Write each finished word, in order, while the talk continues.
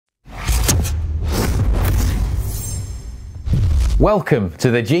Welcome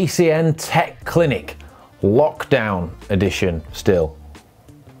to the GCN Tech Clinic, lockdown edition still.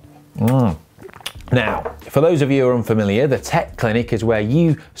 Now, for those of you who are unfamiliar, the Tech Clinic is where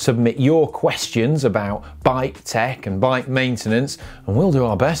you submit your questions about bike tech and bike maintenance, and we'll do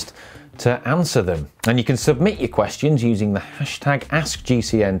our best to answer them. And you can submit your questions using the hashtag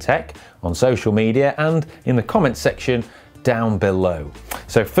AskGCNTech on social media and in the comments section down below.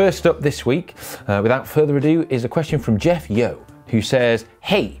 So first up this week, without further ado, is a question from Jeff Yo, who says,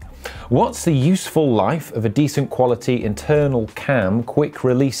 hey, what's the useful life of a decent quality internal cam quick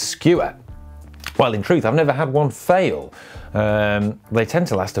release skewer? Well, in truth, I've never had one fail. They tend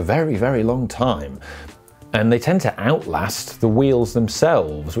to last a very, very long time. And they tend to outlast the wheels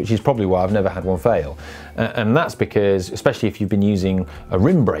themselves, which is probably why I've never had one fail. And that's because, especially if you've been using a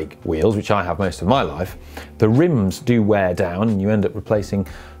rim brake wheels, which I have most of my life, the rims do wear down and you end up replacing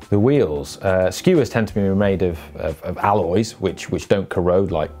the wheels. Skewers tend to be made of alloys, which don't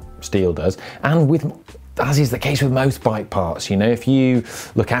corrode like steel does. And as is the case with most bike parts, you know, if you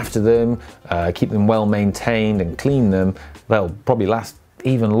look after them, keep them well maintained and clean them, they'll probably last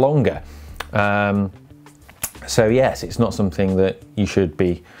even longer. So yes, it's not something that you should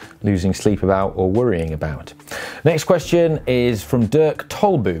be losing sleep about or worrying about. Next question is from Dirk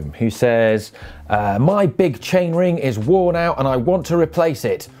Tolboom, who says, my big chainring is worn out and I want to replace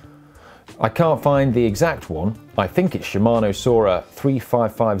it. I can't find the exact one. I think it's Shimano Sora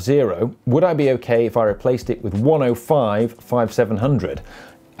 3550. Would I be okay if I replaced it with 105 5700?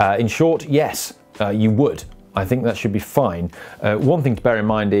 In short, yes, you would. I think that should be fine. One thing to bear in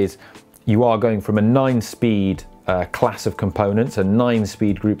mind is you are going from a 9-speed class of components, a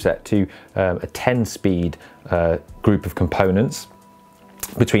 9-speed group set, to a 10-speed group of components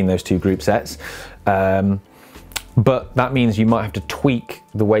between those two group sets. But that means you might have to tweak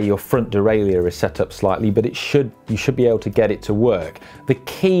the way your front derailleur is set up slightly, but you should be able to get it to work. The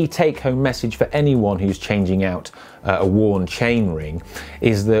key take-home message for anyone who's changing out a worn chainring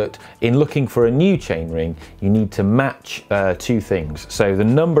is that in looking for a new chainring, you need to match two things. So the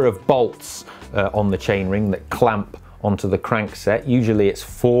number of bolts on the chainring that clamp onto the crankset, usually it's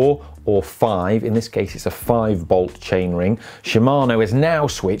 4 or 5, in this case it's a 5-bolt chainring. Shimano is now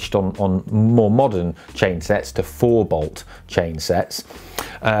switched on more modern chain sets to 4-bolt chain sets.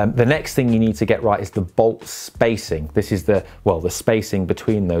 The next thing you need to get right is the bolt spacing. This is the spacing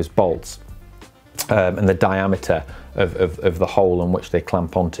between those bolts and the diameter of the hole on which they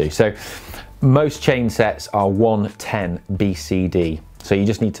clamp onto. So most chain sets are 110 BCD. So you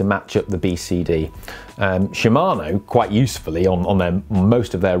just need to match up the BCD. Shimano, quite usefully, on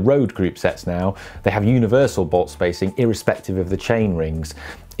most of their road group sets now, they have universal bolt spacing irrespective of the chain rings.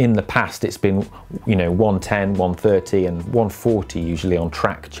 In the past, it's been 110, 130 and 140 usually on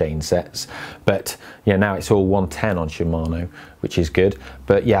track chain sets. But yeah, now it's all 110 on Shimano, which is good.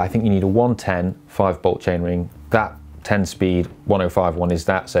 But yeah, I think you need a 110 5-bolt chain ring. That 10-speed 105 one is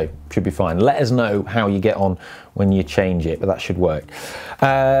that, so should be fine. Let us know how you get on when you change it, but that should work.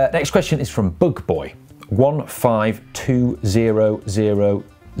 Next question is from Bugboy 152000.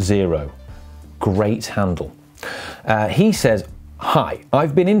 Great handle. He says, hi,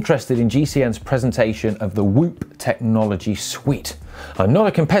 I've been interested in GCN's presentation of the Whoop technology suite. I'm not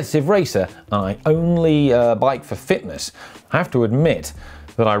a competitive racer and I only bike for fitness. I have to admit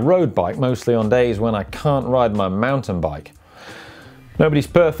that I road bike mostly on days when I can't ride my mountain bike. Nobody's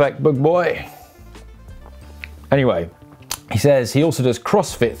perfect, bug boy. Anyway, he says he also does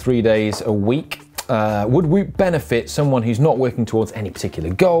CrossFit 3 days a week. Would Whoop benefit someone who's not working towards any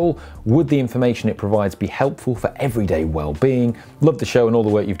particular goal? Would the information it provides be helpful for everyday well-being? Love the show and all the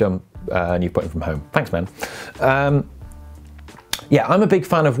work you've done and you've put in from home. Thanks, man. Yeah, I'm a big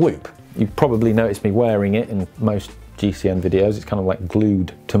fan of Whoop. You've probably noticed me wearing it in most GCN videos. It's kind of like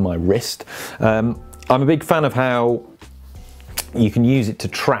glued to my wrist. I'm a big fan of how you can use it to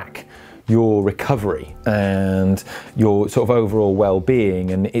track your recovery and your sort of overall well-being,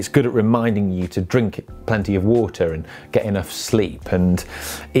 and it's good at reminding you to drink plenty of water and get enough sleep. And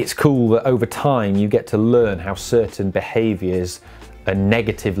it's cool that over time you get to learn how certain behaviors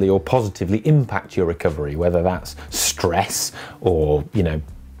negatively or positively impact your recovery, whether that's stress or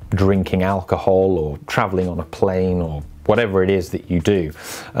drinking alcohol or traveling on a plane or whatever it is that you do.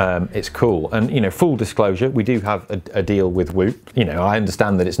 It's cool. And full disclosure, we do have a deal with Whoop. I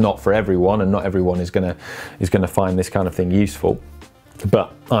understand that it's not for everyone and not everyone is gonna find this kind of thing useful,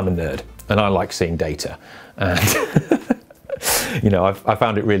 but I'm a nerd and I like seeing data. And You know, I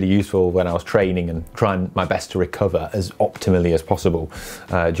found it really useful when I was training and trying my best to recover as optimally as possible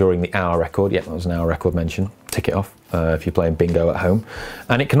during the hour record. Yeah, that was an hour record mention. Tick it off if you're playing bingo at home.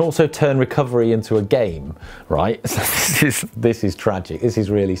 And it can also turn recovery into a game, right? So this is tragic. This is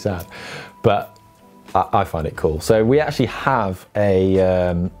really sad, but I find it cool. So we actually have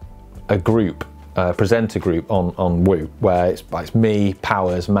a group, presenter group on Whoop, where it's me,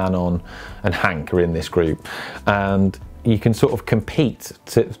 Powers, Manon and Hank are in this group, and you can sort of compete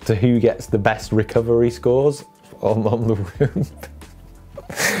to who gets the best recovery scores on the Whoop.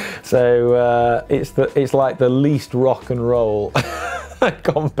 So it's like the least rock and roll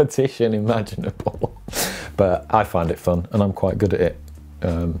competition imaginable, but I find it fun and I'm quite good at it,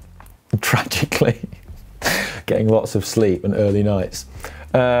 tragically. Getting lots of sleep and early nights.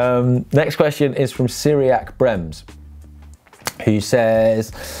 Next question is from Syriac Brems, who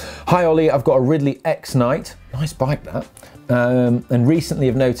says, "Hi Ollie, I've got a Ridley X Knight," nice bike that, and recently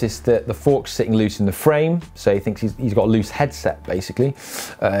I've noticed that the fork's sitting loose in the frame, so he thinks he's got a loose headset basically.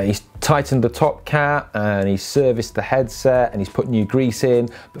 He's tightened the top cap and he's serviced the headset and he's put new grease in,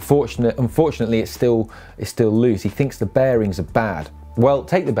 but unfortunately it's still loose. He thinks the bearings are bad. Well,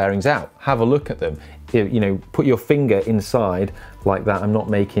 take the bearings out, have a look at them. You know, put your finger inside like that. I'm not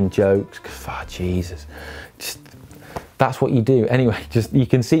making jokes. Oh, Jesus. That's what you do. Anyway, you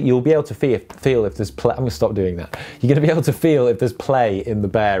can see, you'll be able to feel if there's play. I'm gonna stop doing that. You're gonna be able to feel if there's play in the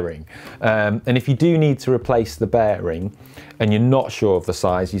bearing. And if you do need to replace the bearing and you're not sure of the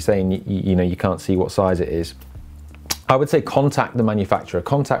size, you're saying you know you can't see what size it is, I would say contact the manufacturer,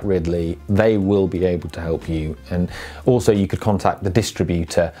 contact Ridley, they will be able to help you. And also you could contact the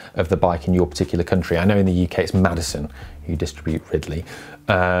distributor of the bike in your particular country. I know in the UK it's Madison who distribute Ridley,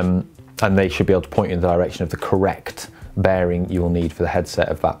 and they should be able to point you in the direction of the correct bearing you will need for the headset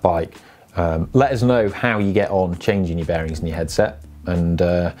of that bike. Let us know how you get on changing your bearings in your headset, and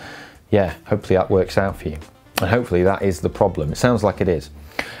yeah, hopefully that works out for you. And hopefully that is the problem. It sounds like it is.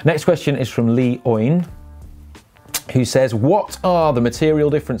 Next question is from Lee Oin, who says, "What are the material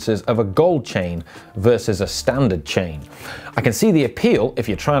differences of a gold chain versus a standard chain? I can see the appeal if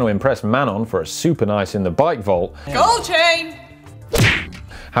you're trying to impress Manon for a super nice in the bike vault. Gold chain!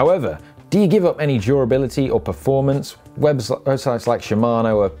 However, do you give up any durability or performance? Websites like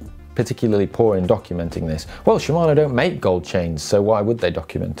Shimano are particularly poor in documenting this." Well, Shimano don't make gold chains, so why would they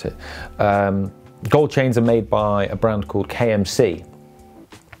document it? Gold chains are made by a brand called KMC,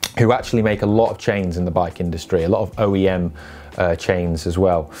 who actually make a lot of chains in the bike industry, a lot of OEM chains as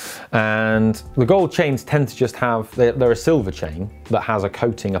well. And the gold chains tend to just have, they're a silver chain that has a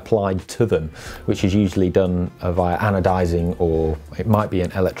coating applied to them, which is usually done via anodizing, or it might be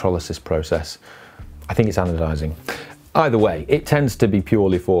an electrolysis process. I think it's anodizing. Either way, it tends to be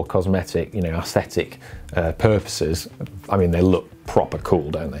purely for cosmetic, you know, aesthetic purposes. I mean, they look proper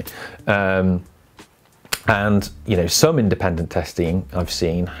cool, don't they? And you know, some independent testing I've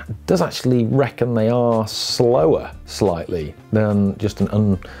seen does actually reckon they are slower slightly than just an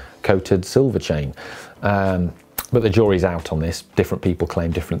uncoated silver chain. But the jury's out on this. Different people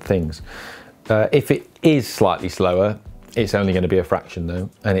claim different things. If it is slightly slower, it's only going to be a fraction though,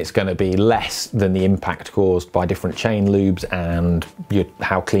 and it's going to be less than the impact caused by different chain lubes and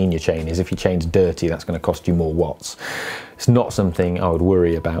how clean your chain is. If your chain's dirty, that's going to cost you more watts. It's not something I would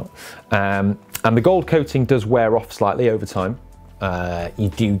worry about. And the gold coating does wear off slightly over time. You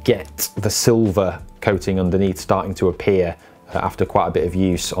do get the silver coating underneath starting to appear after quite a bit of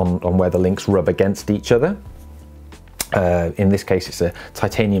use on where the links rub against each other. In this case, it's a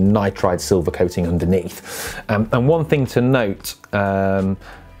titanium nitride silver coating underneath. And one thing to note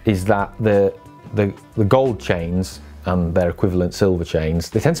is that the gold chains and their equivalent silver chains,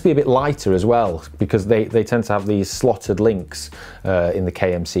 they tend to be a bit lighter as well, because they tend to have these slotted links in the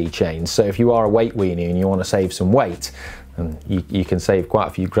KMC chains. So if you are a weight weenie and you want to save some weight, and you can save quite a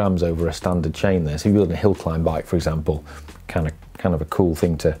few grams over a standard chain there. So if you're building a hill climb bike, for example, kind of a cool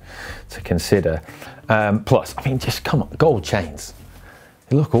thing to consider. Plus, I mean, just come on, gold chains.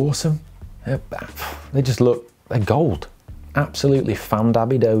 They look awesome. They just look, they're gold. Absolutely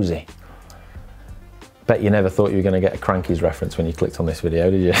fam-dabby-dozy. Bet you never thought you were going to get a Crankies reference when you clicked on this video,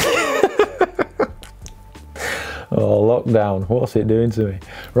 did you? Oh, lockdown, what's it doing to me?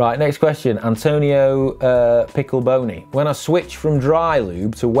 Right, next question, Antonio Pickleboni. When I switch from dry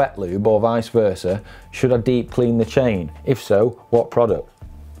lube to wet lube or vice versa, should I deep clean the chain? If so, what product?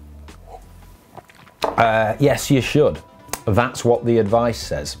 Yes, you should. That's what the advice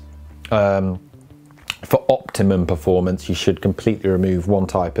says. For optimum performance, you should completely remove one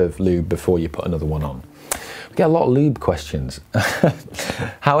type of lube before you put another one on. We get a lot of lube questions.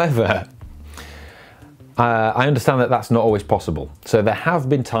 However, I understand that that's not always possible. So there have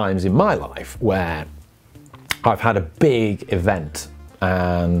been times in my life where I've had a big event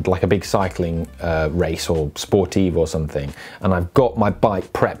and like a big cycling race or sportive or something, and I've got my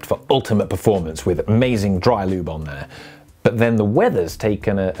bike prepped for ultimate performance with amazing dry lube on there. But then the weather's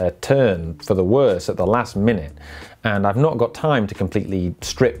taken a turn for the worse at the last minute, and I've not got time to completely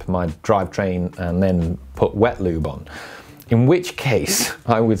strip my drivetrain and then put wet lube on. In which case,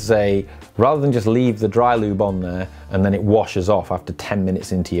 I would say, rather than just leave the dry lube on there and then it washes off after 10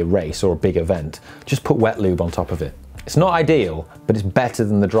 minutes into your race or a big event, just put wet lube on top of it. It's not ideal, but it's better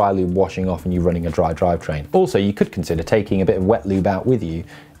than the dry lube washing off and you running a dry drivetrain. Also, you could consider taking a bit of wet lube out with you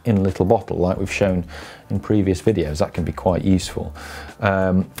in a little bottle like we've shown in previous videos. That can be quite useful.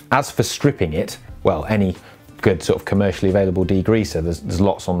 As for stripping it, well, any good sort of commercially available degreaser, there's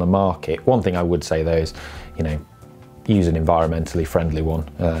lots on the market. One thing I would say though is, you know, use an environmentally friendly one.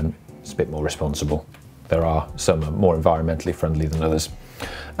 It's a bit more responsible. There are some more environmentally friendly than others.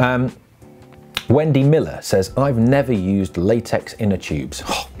 Wendy Miller says, I've never used latex inner tubes.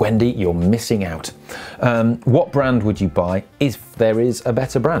 Oh, Wendy, you're missing out. What brand would you buy if there is a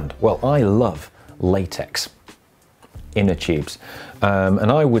better brand? Well, I love latex inner tubes.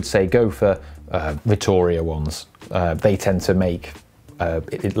 And I would say go for Vittoria ones. They tend to make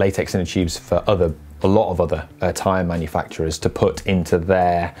latex inner tubes for a lot of other tyre manufacturers to put into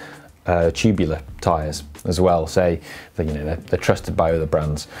their tubular tyres as well. Say that, you know, they're trusted by other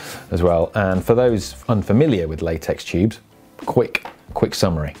brands as well. And for those unfamiliar with latex tubes, quick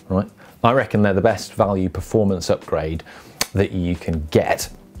summary, right? I reckon they're the best value performance upgrade that you can get.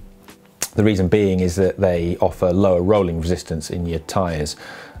 The reason being is that they offer lower rolling resistance in your tyres,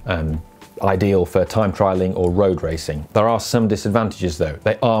 ideal for time trialing or road racing. There are some disadvantages though.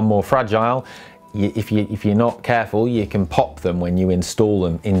 They are more fragile. If you're not careful, you can pop them when you install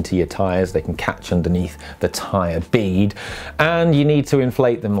them into your tyres. They can catch underneath the tyre bead, and you need to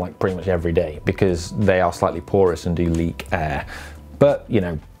inflate them like pretty much every day because they are slightly porous and do leak air. But, you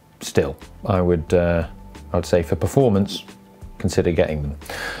know, still, I would say for performance, consider getting them.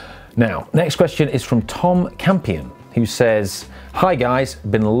 Now, next question is from Tom Campion, who says, hi guys,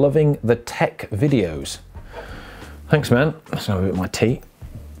 been loving the tech videos. Thanks, man. That's a bit of my tea.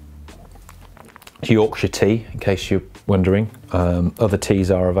 Yorkshire tea, in case you're wondering. Other teas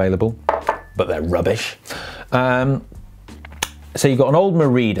are available, but they're rubbish. So you've got an old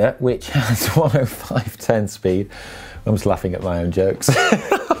Merida, which has 105/10 speed. I'm just laughing at my own jokes.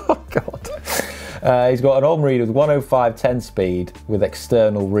 Oh God. He's got an old Merida with 105/10 speed with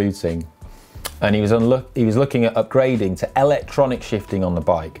external routing. And he was looking at upgrading to electronic shifting on the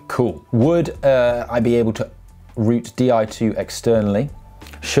bike. Cool. Would I be able to route Di2 externally?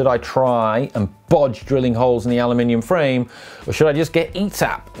 Should I try and bodge drilling holes in the aluminium frame, or should I just get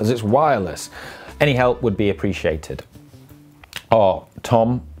ETAP as it's wireless? Any help would be appreciated. Oh,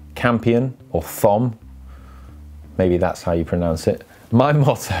 Tom Campion, or Thom, maybe that's how you pronounce it. My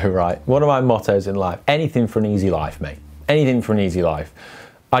motto, right? One of my mottos in life, anything for an easy life, mate. Anything for an easy life.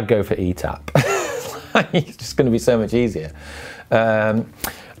 I'd go for ETAP. It's just going to be so much easier.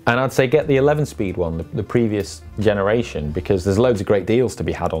 And I'd say get the 11-speed one, the previous generation, because there's loads of great deals to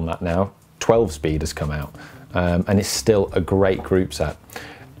be had on that now. 12-speed has come out, and it's still a great group set.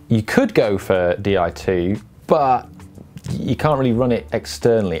 You could go for Di2, but you can't really run it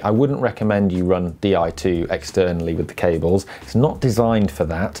externally. I wouldn't recommend you run Di2 externally with the cables. It's not designed for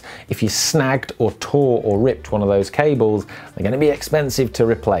that. If you snagged or tore or ripped one of those cables, they're going to be expensive to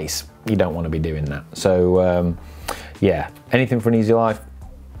replace. You don't want to be doing that. So yeah, anything for an easy life,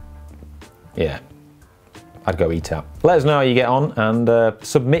 yeah, I'd go ETAP. Let us know how you get on, and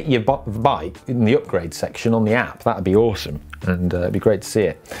submit your bike in the upgrade section on the app. That'd be awesome, and it'd be great to see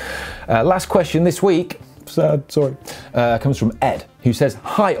it. Last question this week, comes from Ed, who says,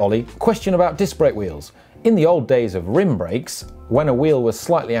 hi Ollie, question about disc brake wheels. In the old days of rim brakes, when a wheel was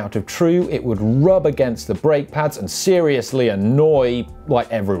slightly out of true, it would rub against the brake pads and seriously annoy like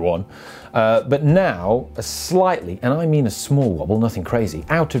everyone. But now, a slightly, and I mean a small wobble, nothing crazy,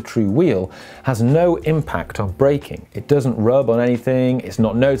 out of true wheel has no impact on braking. It doesn't rub on anything, it's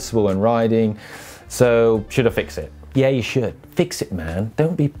not noticeable when riding. So should I fix it? Yeah, you should. Fix it, man.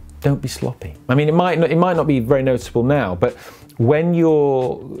 Don't be sloppy. I mean, it might not be very noticeable now, but when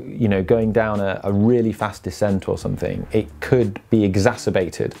you're, you know, going down a really fast descent or something, it could be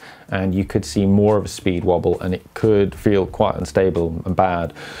exacerbated and you could see more of a speed wobble, and it could feel quite unstable and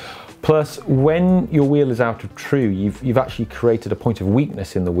bad. Plus, when your wheel is out of true, you've actually created a point of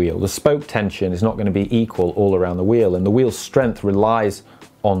weakness in the wheel. The spoke tension is not going to be equal all around the wheel, and the wheel's strength relies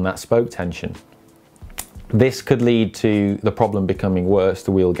on that spoke tension. This could lead to the problem becoming worse,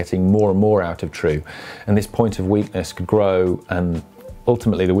 the wheel getting more and more out of true, and this point of weakness could grow and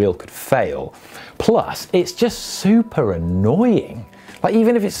ultimately the wheel could fail. Plus, it's just super annoying. Like,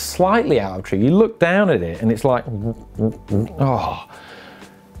 even if it's slightly out of true, you look down at it and it's like, oh,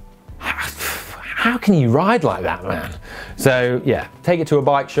 how can you ride like that, man? So yeah, take it to a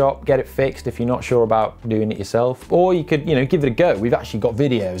bike shop, get it fixed if you're not sure about doing it yourself, or you could, give it a go. We've actually got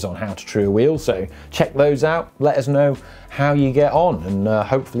videos on how to true a wheel, so check those out. Let us know how you get on, and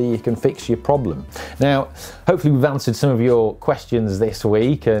hopefully you can fix your problem. Now, hopefully we've answered some of your questions this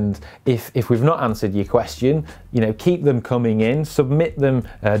week, and if we've not answered your question, keep them coming in, submit them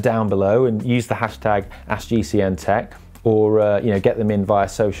down below, and use the hashtag AskGCNTech. Or get them in via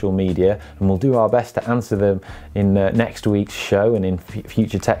social media, and we'll do our best to answer them in next week's show and in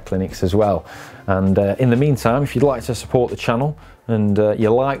future tech clinics as well. And in the meantime, if you'd like to support the channel and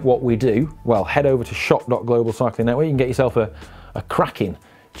you like what we do, well, head over to shop.globalcyclingnetwork. You can get yourself a cracking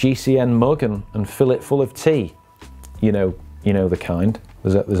GCN mug and fill it full of tea. You know the kind.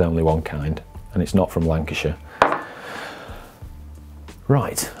 There's only one kind, and it's not from Lancashire.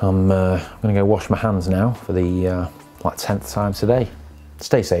 Right, I'm gonna go wash my hands now for the 10th time today.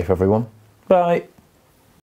 Stay safe, everyone. Bye.